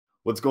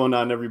What's going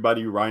on,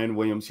 everybody? Ryan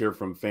Williams here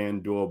from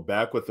FanDuel,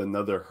 back with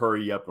another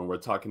hurry up, and we're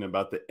talking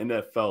about the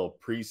NFL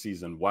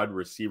preseason wide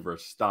receiver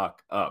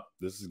stock up.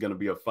 This is going to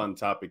be a fun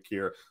topic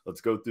here. Let's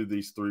go through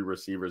these three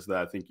receivers that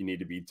I think you need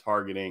to be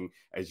targeting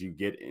as you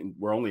get in.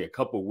 We're only a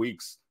couple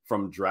weeks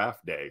from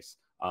draft days.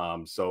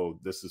 So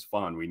this is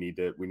fun. We need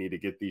to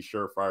get these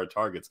surefire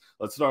targets.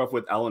 Let's start off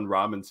with Allen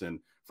Robinson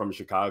from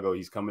Chicago.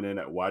 He's coming in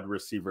at wide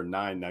receiver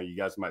 9. Now you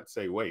guys might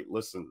say, wait,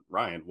 listen,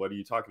 Ryan, what are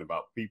you talking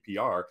about?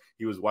 PPR,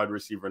 he was wide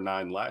receiver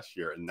 9 last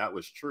year, and that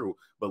was true.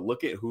 But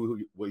look at who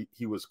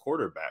he was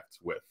quarterbacked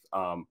with,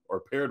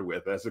 or paired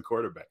with as a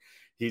quarterback.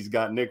 He's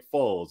got Nick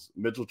Foles,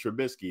 Mitchell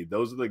Trubisky.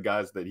 Those are the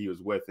guys that he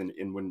was with.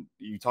 And when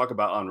you talk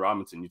about Allen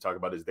Robinson, you talk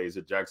about his days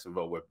at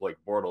Jacksonville with Blake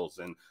Bortles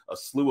and a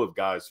slew of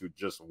guys who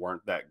just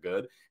weren't that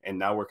good. And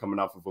now we're coming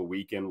off of a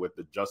weekend with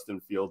the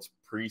Justin Fields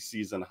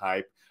preseason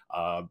hype.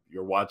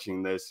 You're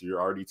watching this,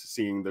 you're already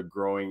seeing the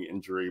growing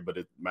injury, but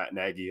Matt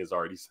Nagy has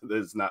already said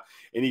there's not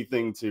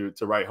anything to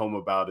write home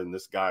about. And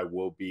this guy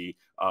will be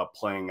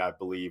playing, I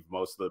believe,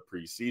 most of the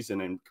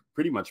preseason and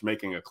pretty much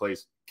making a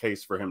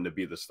case for him to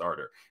be the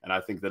starter. And I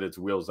think that it's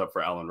wheels up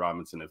for Allen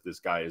Robinson. If this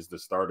guy is the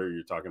starter,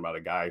 you're talking about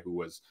a guy who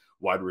was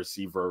wide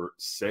receiver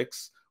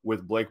 6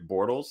 with Blake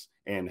Bortles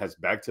and has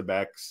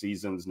back-to-back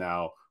seasons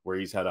now where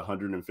he's had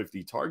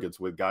 150 targets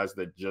with guys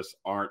that just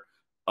aren't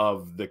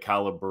of the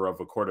caliber of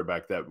a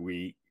quarterback that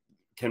we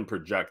can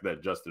project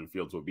that Justin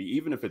Fields will be.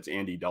 Even if it's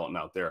Andy Dalton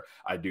out there,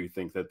 I do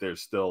think that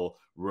there's still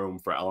room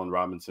for Allen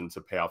Robinson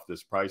to pay off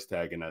this price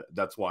tag. And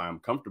that's why I'm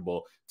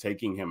comfortable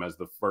taking him as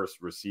the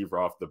first receiver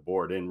off the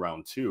board in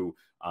round 2,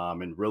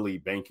 and really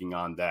banking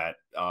on that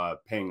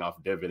paying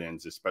off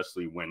dividends,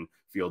 especially when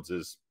Fields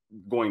is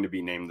going to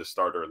be named the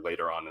starter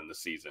later on in the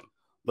season.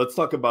 Let's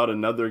talk about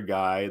another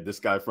guy, this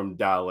guy from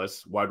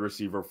Dallas, wide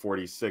receiver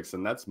 46,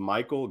 and that's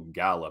Michael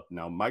Gallup.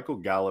 Now, Michael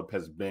Gallup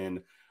has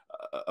been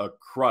a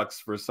crux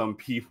for some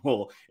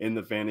people in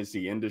the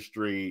fantasy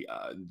industry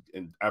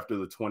after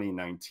the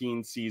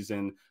 2019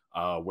 season,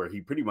 where he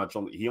pretty much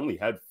only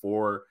had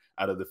 4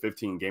 out of the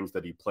 15 games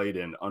that he played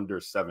in under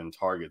 7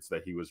 targets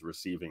that he was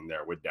receiving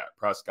there with Dak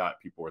Prescott.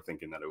 People were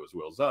thinking that it was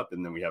wheels up,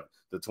 and then we have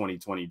the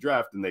 2020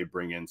 draft, and they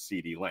bring in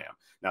CeeDee Lamb.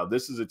 Now,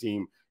 this is a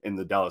team in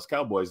the Dallas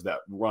Cowboys that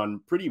run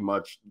pretty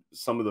much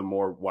some of the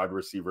more wide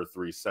receiver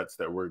 3 sets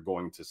that we're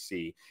going to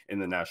see in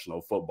the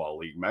National Football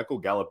League. Michael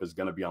Gallup is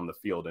going to be on the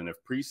field, and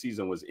if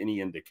preseason was any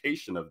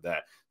indication of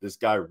that, this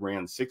guy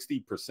ran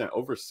 60%,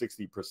 over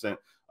 60%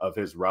 of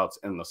his routes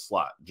in the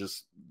slot.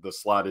 Just the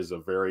slot is a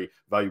very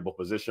valuable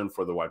position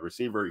for the wide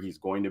receiver. He's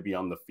going to be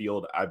on the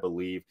field, I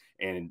believe,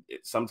 and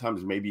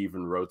sometimes maybe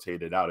even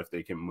rotated out if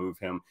they can move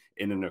him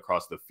in and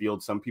across the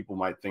field. Some people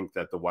might think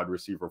that the wide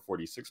receiver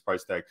 46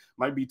 price tag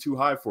might be too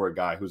high for a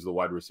guy who's the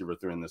wide receiver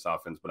 3 in this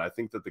offense, but I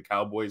think that the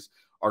Cowboys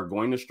are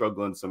going to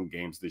struggle in some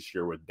games this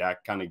year with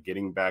Dak kind of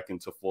getting back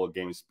into full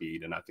game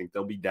speed, and I think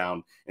they'll be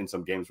down in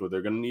some games where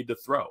they're going to need to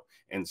throw.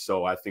 And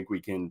so I think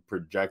we can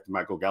project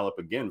Michael Gallup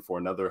again for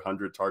another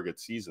 100-target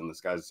season.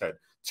 This guy's had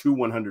 2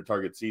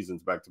 100-target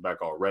seasons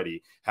back-to-back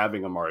already,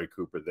 having Amari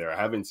Cooper there,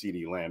 having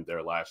CeeDee Lamb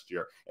there last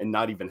year, and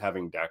not even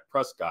having Dak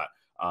Prescott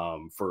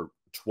for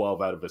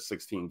 12 out of a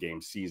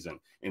 16-game season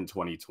in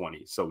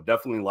 2020. So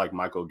definitely like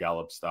Michael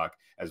Gallup stock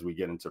as we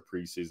get into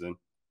preseason.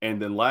 And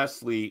then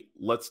lastly,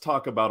 let's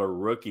talk about a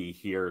rookie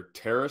here,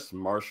 Terrace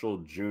Marshall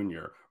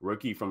Jr.,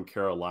 rookie from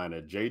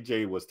Carolina.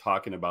 JJ was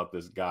talking about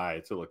this guy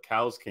till the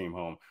cows came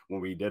home when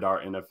we did our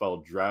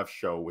NFL draft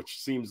show, which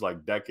seems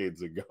like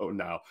decades ago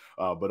now,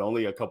 but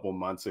only a couple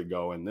months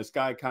ago. And this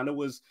guy kind of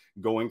was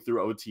going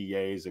through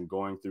OTAs and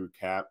going through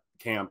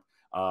camp,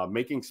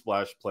 making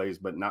splash plays,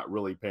 but not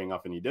really paying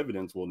off any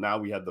dividends. Well, now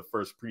we had the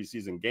first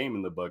preseason game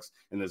in the books,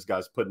 and this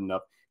guy's putting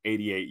up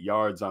 88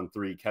 yards on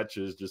 3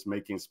 catches, just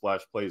making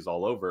splash plays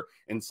all over,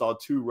 and saw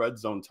 2 red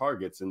zone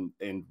targets. And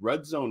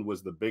red zone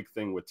was the big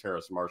thing with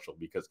Terrace Marshall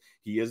because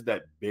he is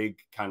that big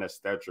kind of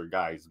stature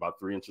guy. He's about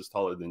 3 inches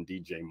taller than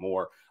DJ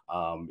Moore,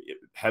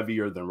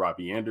 heavier than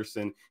Robbie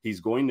Anderson. He's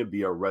going to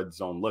be a red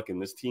zone look,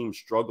 and this team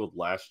struggled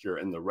last year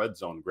in the red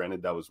zone.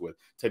 Granted, that was with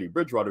Teddy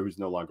Bridgewater, who's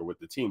no longer with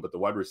the team, but the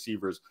wide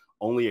receivers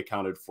only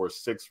accounted for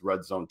 6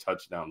 red zone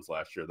touchdowns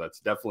last year.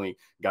 That's definitely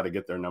got to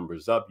get their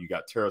numbers up. You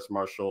got Terrace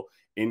Marshall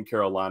in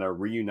Carolina,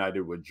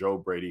 reunited with Joe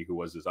Brady, who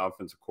was his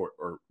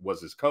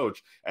was his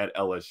coach at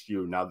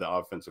LSU, now the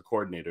offensive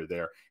coordinator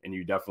there. And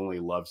you definitely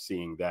love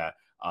seeing that.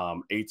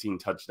 18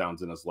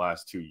 touchdowns in his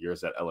last 2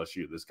 years at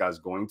LSU. This guy's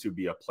going to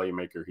be a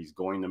playmaker. He's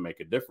going to make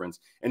a difference.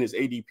 And his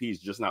ADP is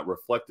just not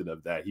reflected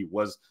of that. He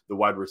was the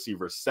wide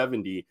receiver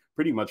 70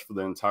 pretty much for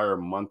the entire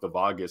month of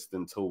August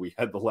until we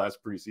had the last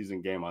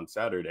preseason game on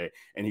Saturday.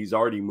 And he's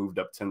already moved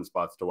up 10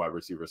 spots to wide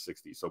receiver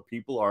 60. So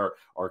people are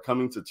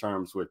coming to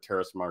terms with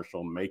Terrace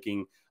Marshall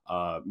making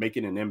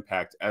an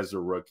impact as a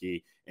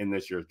rookie in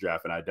this year's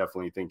draft. And I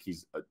definitely think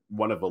he's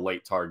one of the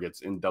late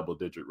targets in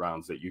double-digit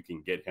rounds that you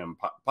can get him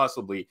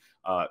possibly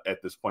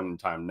at this point in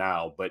time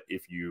now. But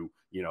if you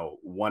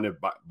want to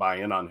buy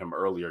in on him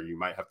earlier, you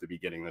might have to be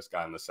getting this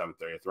guy in the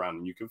 7th or 8th round.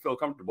 And you can feel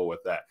comfortable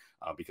with that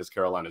because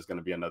Carolina is going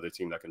to be another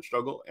team that can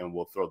struggle and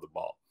will throw the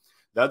ball.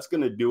 That's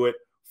going to do it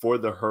for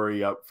the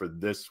hurry up for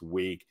this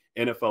week.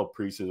 NFL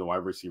preseason wide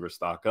receiver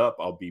stock up.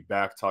 I'll be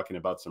back talking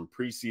about some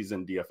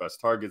preseason DFS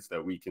targets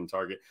that we can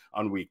target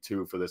on week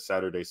 2 for the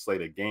Saturday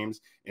slate of games.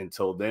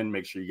 Until then,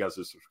 make sure you guys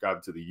are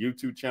subscribed to the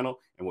YouTube channel,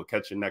 and we'll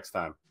catch you next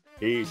time.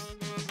 Peace.